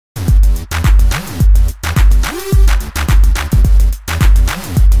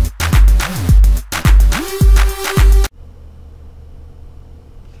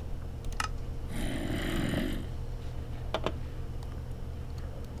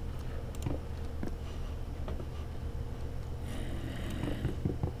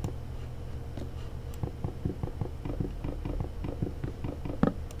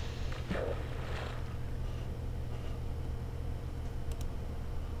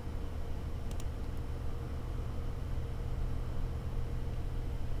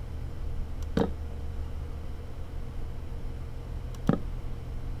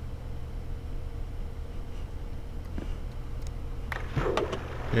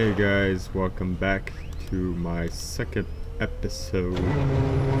Hey guys, welcome back to my second episode.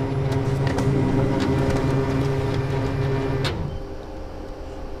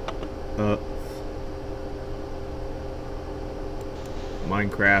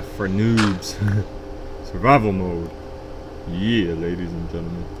 Minecraft for noobs. Survival mode. Yeah, ladies and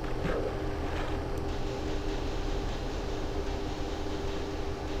gentlemen.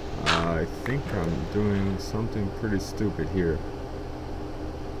 I think I'm doing something pretty stupid here.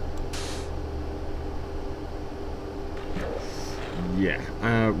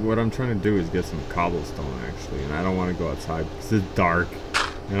 Yeah, what I'm trying to do is get some cobblestone actually, and I don't want to go outside because it's dark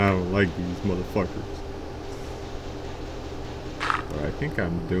and I don't like these motherfuckers. But I think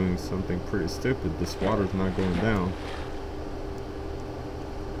I'm doing something pretty stupid. This water's not going down.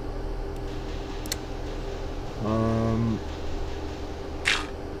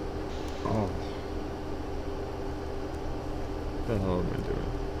 Oh. What the hell am I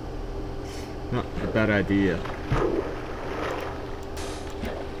doing? Not a bad idea.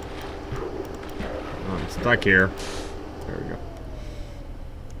 I'm stuck here. There we go.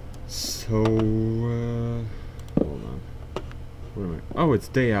 So, hold on. What am I? Oh, it's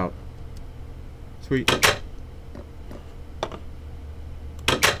day out. Sweet.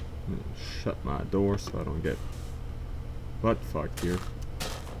 Shut my door so I don't get butt fucked here.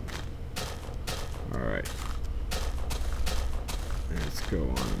 Alright. Let's go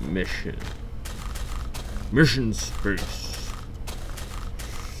on a mission. Mission space.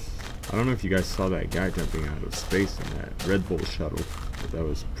 I don't know if you guys saw that guy jumping out of space in that Red Bull shuttle. But that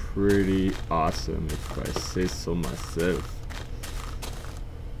was pretty awesome, if I say so myself.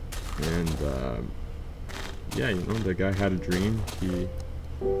 And yeah, you know, the guy had a dream. He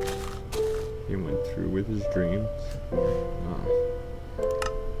went through with his dreams.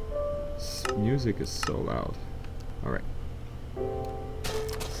 Music is so loud. Alright.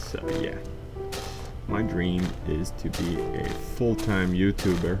 So yeah. My dream is to be a full-time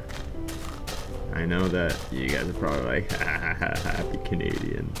YouTuber. I know that you guys are probably like, happy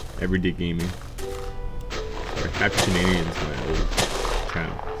Canadian. Everyday gaming. Sorry, Happy Canadian's my old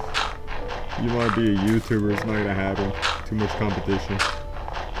channel. You want to be a YouTuber, it's not going to happen. Too much competition.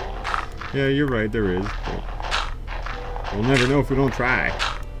 Yeah, you're right, there is. But we'll never know if we don't try.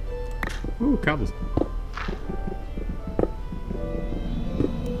 Ooh, cobblestone.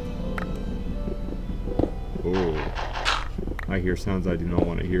 Oh, I hear sounds I do not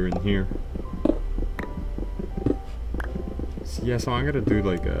want to hear in here. So, yeah, so I'm gonna do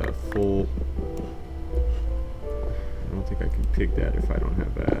like a full. I don't think I can pick that if I don't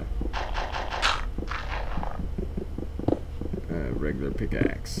have a regular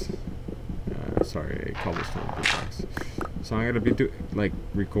pickaxe. Sorry, a cobblestone pickaxe. So I'm gonna be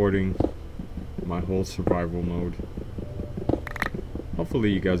recording my whole survival mode.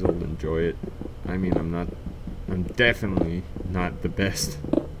 Hopefully you guys will enjoy it. I mean, I'm definitely not the best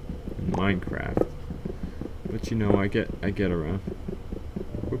in Minecraft, but you know, I get around.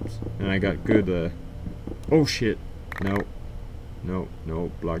 Whoops. And I got good oh shit. No,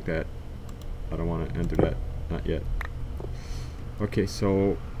 block that. I don't want to enter that. Not yet. Okay,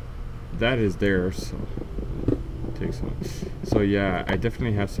 so that is there, so take some. So yeah, I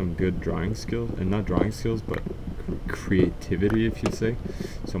definitely have some good drawing skills, and not drawing skills, but creativity, if you'd say.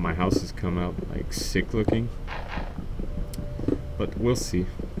 So my house has come out like sick looking, but we'll see.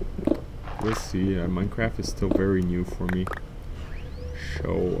 We'll see. Minecraft is still very new for me,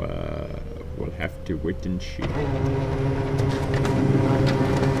 so we'll have to wait and see.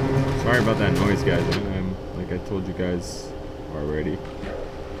 Sorry about that noise, guys. I'm like I told you guys already.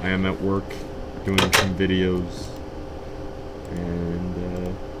 I am at work doing some videos, and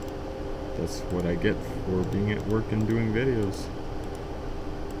that's what I get for being at work and doing videos.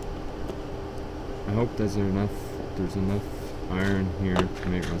 I hope there's enough iron here to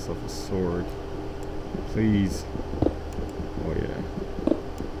make myself a sword. Please. Oh yeah.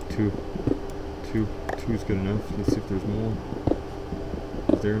 Two's good enough. Let's see if there's more.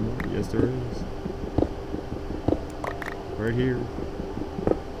 Is there more? Yes, there is. Right here.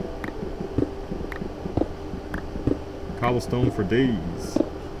 Cobblestone for days.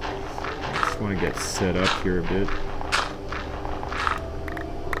 I just want to get set up here a bit.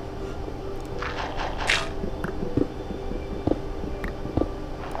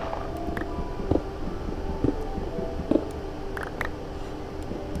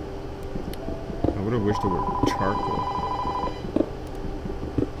 I would have wished it were charcoal.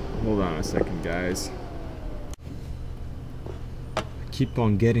 Hold on a second, guys. I keep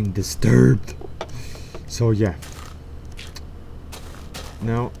on getting disturbed. So yeah.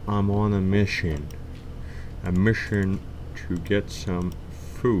 Now I'm on a mission to get some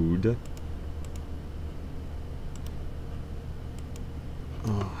food.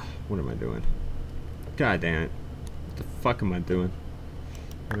 Oh, what am I doing? God damn it. What the fuck am I doing?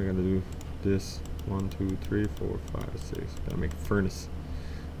 What am I gonna do? This. 1, 2, 3, 4, 5, 6. Gotta make a furnace.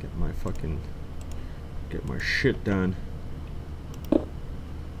 Get my shit done.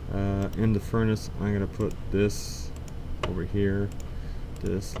 In the furnace, I'm gonna put this over here.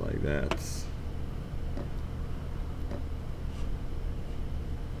 This like that.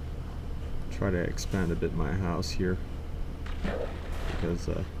 Try to expand a bit my house here because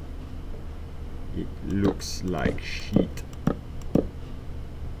it looks like shit.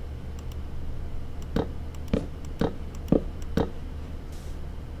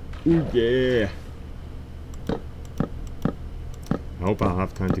 Ooh yeah! I hope I'll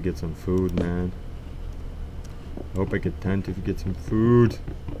have time to get some food, man. I hope I get time to get some food.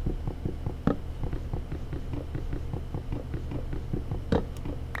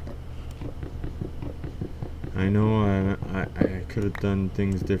 I know I could have done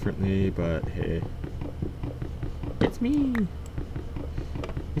things differently, but hey. It's me.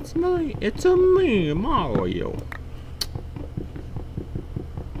 It's me, Mario.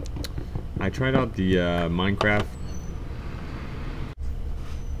 I tried out the Minecraft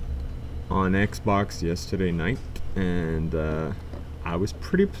on Xbox yesterday night, and I was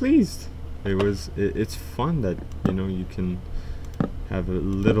pretty pleased. It's fun that, you know, you can have a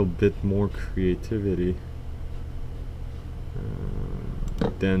little bit more creativity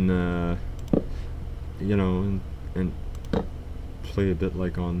than you know, and play a bit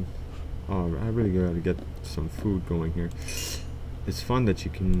like on. Oh, I really gotta get some food going here. It's fun that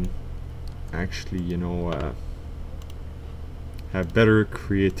you can actually, you know, have better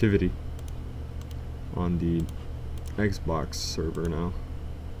creativity on the Xbox server now.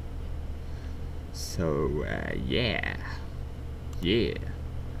 So yeah, we'll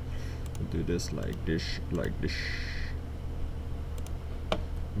do this like this, like this.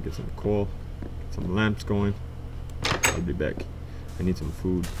 Get some coal, get some lamps going. I'll be back. I need some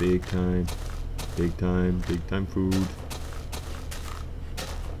food, big time food.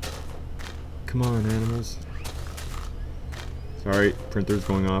 Come on, animals. Sorry, printer's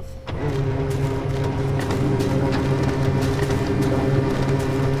going off.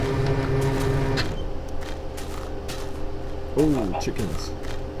 Oh, chickens.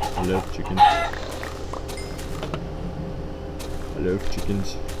 I love chickens. I love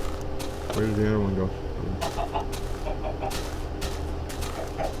chickens. Where did the other one go?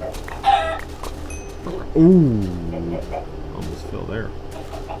 Ooh, almost fell there.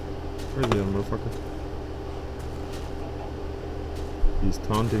 Where's the other motherfucker? He's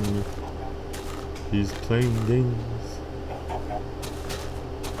taunting me. He's playing games.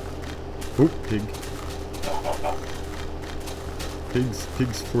 Oh, pig.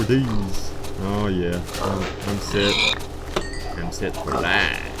 Pigs for days. Oh yeah, I'm set. I'm set for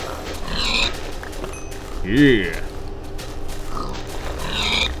life. Yeah.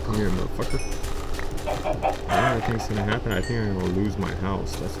 Come here, motherfucker. You know what I think's gonna happen? I think I'm gonna lose my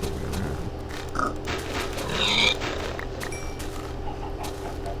house. That's what's gonna happen.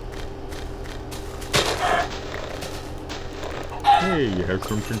 Hey, you have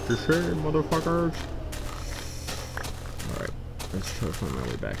something to say, motherfuckers? Alright, let's try to find my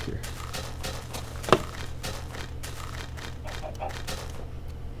way back here.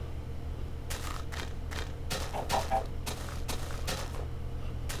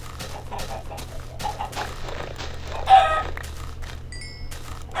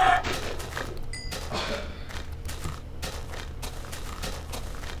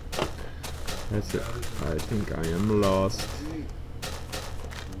 That's it. I think I am lost.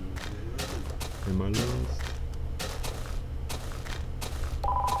 Am I lost?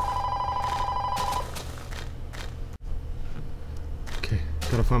 Okay,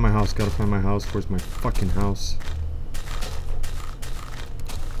 gotta find my house, gotta find my house. Where's my fucking house?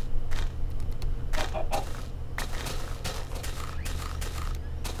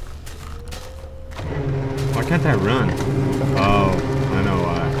 Why can't I run? Oh, I know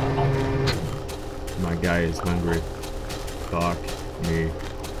why. My guy is hungry. Fuck me.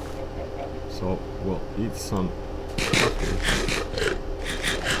 So we'll eat some fuckers.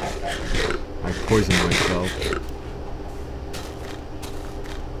 I poisoned myself.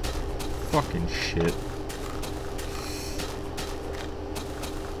 Fucking shit.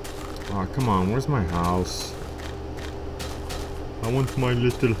 Oh, come on, where's my house? I want my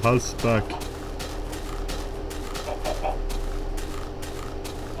little house back.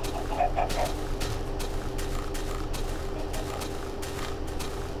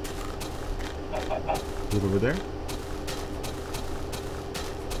 Is it over there?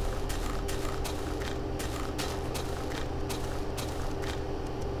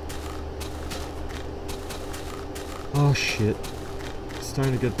 Oh shit. It's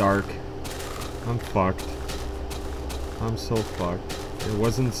starting to get dark. I'm fucked. I'm so fucked. It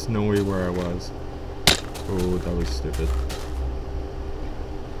wasn't snowy where I was. Oh, that was stupid.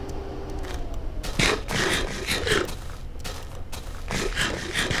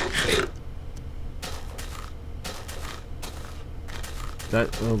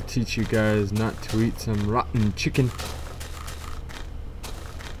 That will teach you guys not to eat some rotten chicken.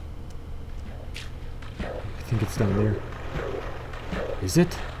 I think it's down there. Is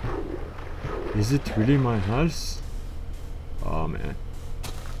it? Is it really my house? Oh man.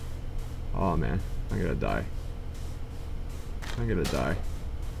 Oh man. I'm gonna die. I'm gonna die.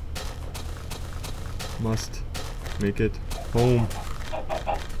 Must make it home.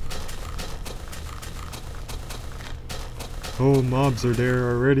 Oh, mobs are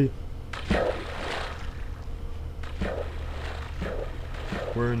there already.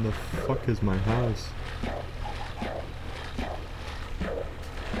 Where in the fuck is my house?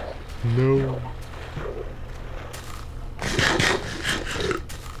 No.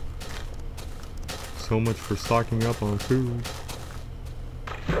 So much for stocking up on food.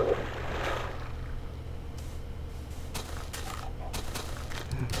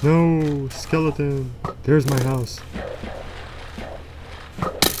 No, skeleton. There's my house.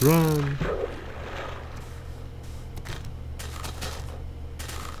 Run.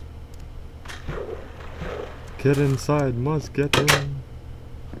 Get inside, must get in.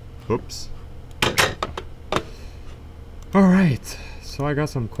 Oops. Alright, so I got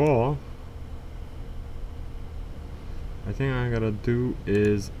some coal. I think I gotta do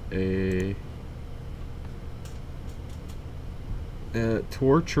is a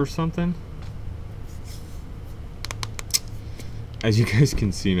torch or something. As you guys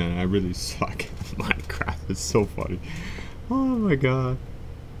can see, man, I really suck at Minecraft. It's so funny. Oh my god.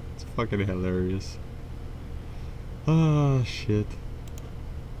 It's fucking hilarious. Oh shit.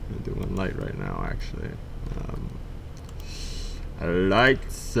 I'm doing light right now, actually.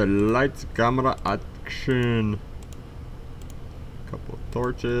 Lights, camera, action. Couple of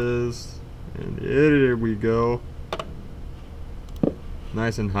torches. And here we go.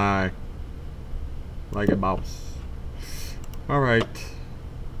 Nice and high. Like a mouse. Alright.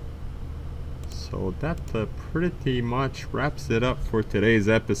 So that pretty much wraps it up for today's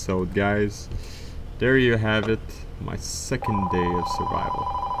episode, guys. There you have it. My second day of survival.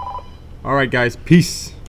 Alright, guys. Peace.